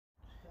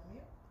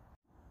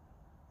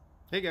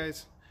Hey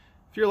guys,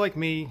 if you're like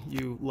me,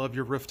 you love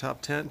your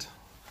rooftop tent,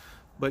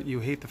 but you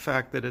hate the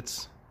fact that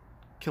it's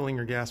killing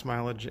your gas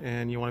mileage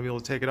and you want to be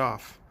able to take it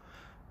off.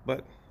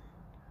 But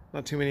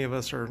not too many of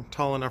us are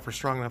tall enough or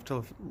strong enough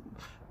to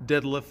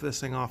deadlift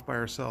this thing off by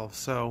ourselves.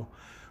 So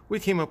we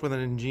came up with an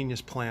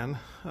ingenious plan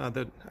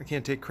that I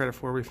can't take credit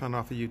for. We found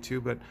off of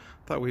YouTube, but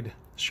thought we'd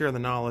share the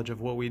knowledge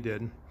of what we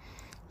did.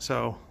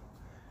 So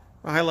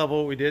at a high level,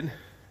 what we did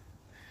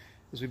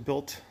is we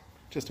built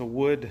just a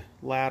wood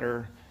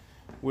ladder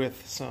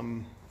with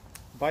some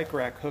bike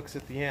rack hooks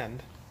at the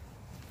end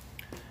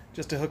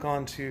just to hook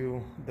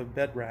onto the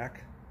bed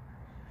rack,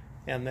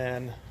 and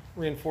then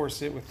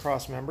reinforce it with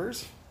cross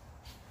members,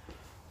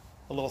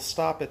 a little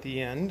stop at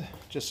the end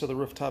just so the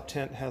rooftop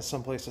tent has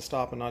some place to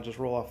stop and not just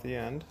roll off the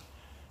end.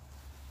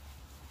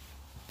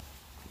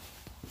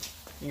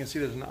 You can see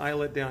there's an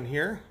eyelet down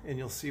here, and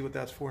you'll see what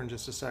that's for in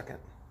just a second.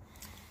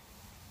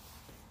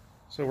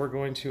 So we're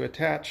going to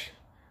attach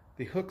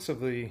the hooks of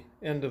the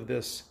end of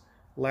this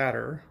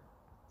ladder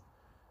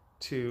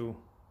to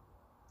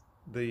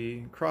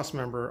the cross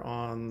member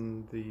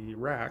on the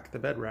rack, the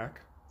bed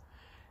rack,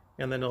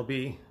 and then it'll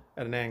be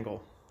at an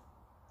angle.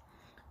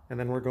 And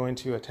then we're going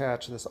to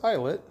attach this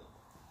eyelet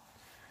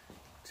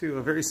to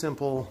a very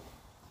simple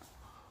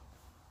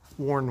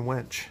worn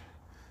winch.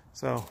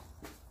 So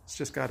it's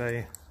just got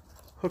a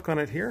hook on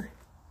it here,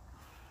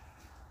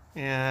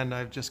 and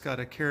I've just got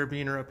a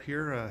carabiner up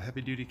here, a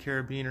heavy-duty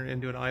carabiner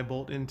into an eye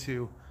bolt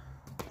into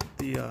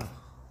the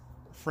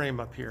frame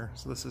up here.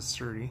 So this is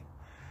sturdy,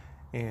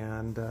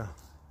 and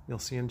you'll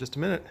see in just a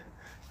minute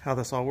how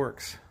this all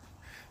works.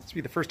 This will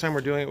be the first time we're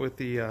doing it with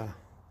the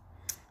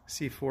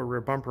C4 rear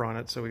bumper on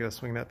it, so we got to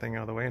swing that thing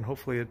out of the way, and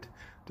hopefully it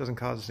doesn't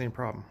cause us any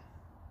problem.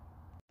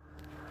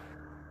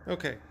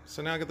 Okay,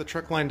 so now I got the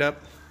truck lined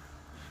up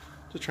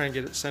to try and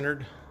get it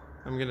centered.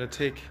 I'm going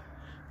to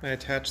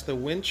attach the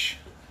winch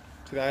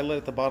to the eyelet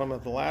at the bottom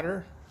of the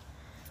ladder,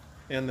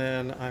 and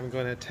then I'm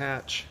going to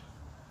attach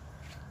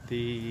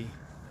the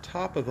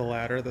top of the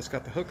ladder that's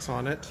got the hooks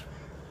on it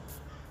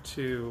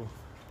to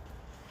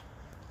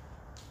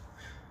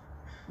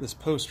this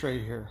post right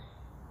here.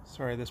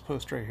 Sorry, this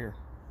post right here.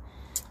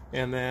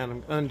 And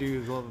then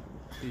undo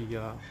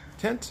the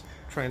tent,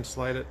 try and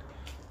slide it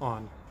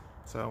on.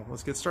 So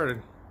let's get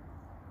started.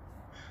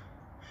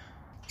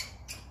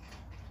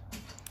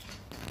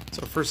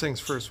 So first things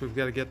first, we've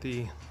got to get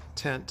the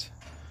tent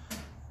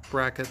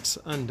brackets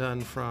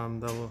undone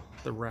from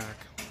the rack.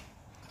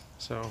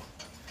 So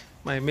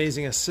my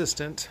amazing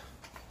assistant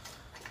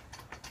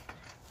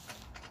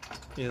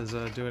is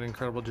doing an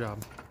incredible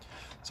job.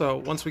 So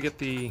once we get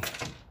the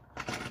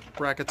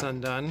brackets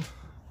undone,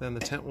 then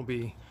the tent will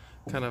be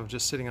kind of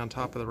just sitting on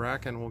top of the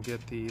rack, and we'll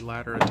get the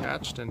ladder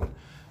attached and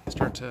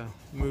start to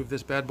move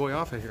this bad boy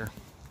off of here.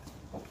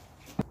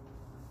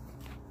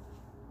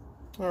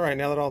 Alright,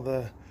 now that all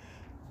the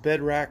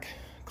bed rack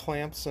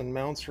clamps and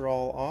mounts are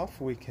all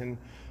off, we can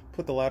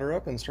put the ladder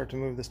up and start to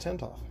move this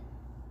tent off.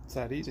 It's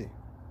that easy.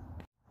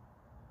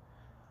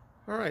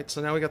 Alright,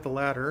 so now we got the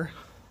ladder.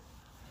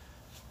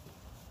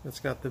 It's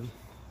got the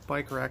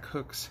bike rack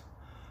hooks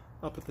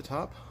up at the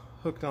top,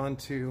 hooked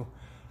onto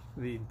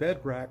the bed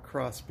rack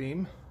cross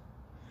beam.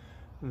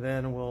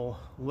 Then we'll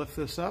lift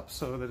this up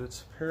so that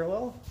it's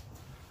parallel,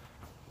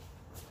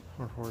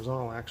 or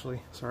horizontal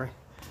actually, sorry.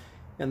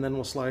 And then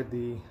we'll slide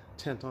the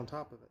tent on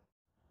top of it.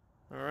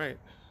 Alright,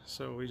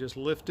 so we just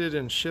lifted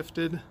and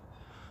shifted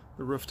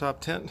the rooftop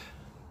tent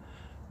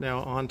now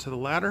onto the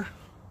ladder.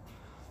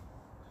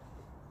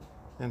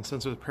 And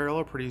since it was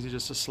parallel, pretty easy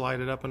just to slide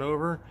it up and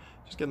over,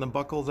 just getting the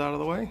buckles out of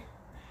the way.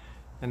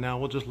 And now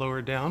we'll just lower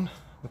it down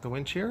with the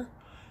winch here,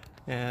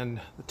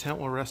 and the tent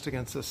will rest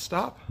against this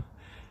stop,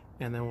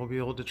 and then we'll be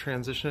able to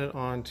transition it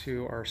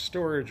onto our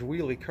storage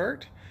wheelie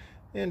cart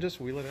and just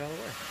wheel it out of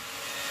the way.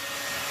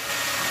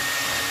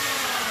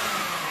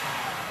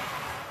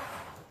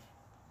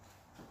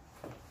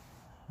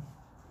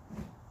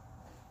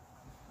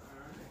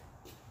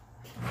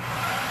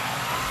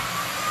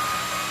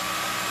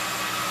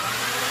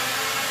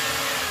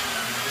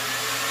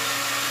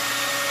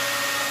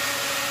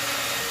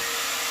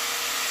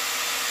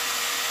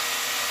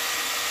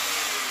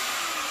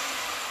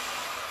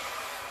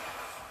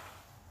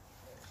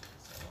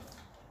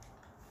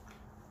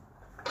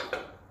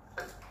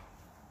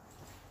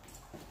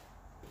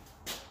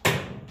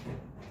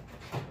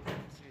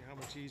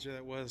 Easier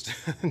that was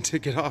to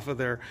get off of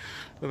there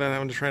without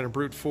having to try to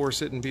brute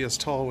force it and be as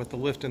tall with the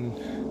lift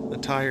and the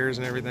tires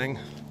and everything.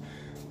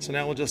 So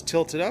now we'll just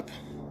tilt it up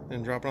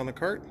and drop it on the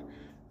cart,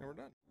 and we're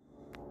done.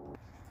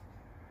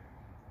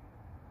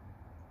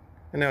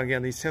 And now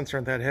again, these tents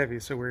aren't that heavy,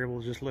 so we're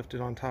able to just lift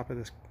it on top of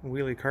this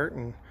wheelie cart,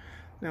 and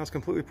now it's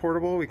completely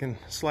portable. We can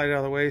slide it out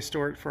of the way,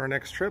 store it for our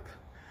next trip.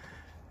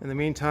 In the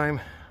meantime,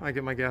 I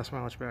get my gas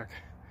mileage back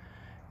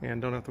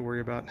and don't have to worry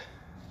about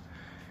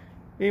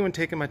anyone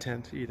taking my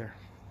tent either.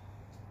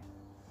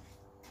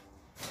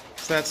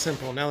 It's that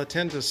simple. Now the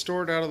tent is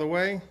stored out of the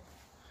way.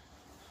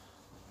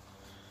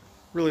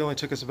 Really only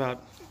took us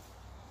about,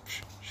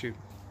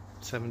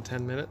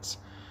 7-10 minutes.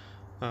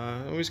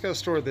 We just got to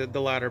store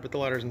the ladder, but the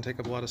ladder doesn't take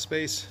up a lot of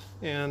space,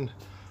 and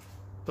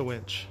the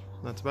winch.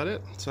 That's about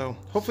it. So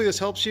hopefully this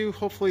helps you.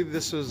 Hopefully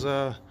this is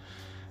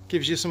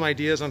gives you some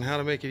ideas on how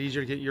to make it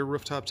easier to get your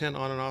rooftop tent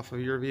on and off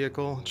of your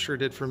vehicle. It sure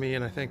did for me,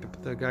 and I thank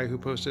the guy who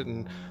posted,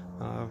 and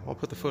I'll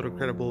put the photo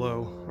credit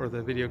below, or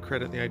the video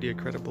credit, the idea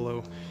credit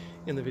below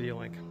in the video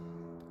link.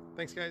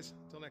 Thanks guys,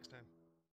 until next time.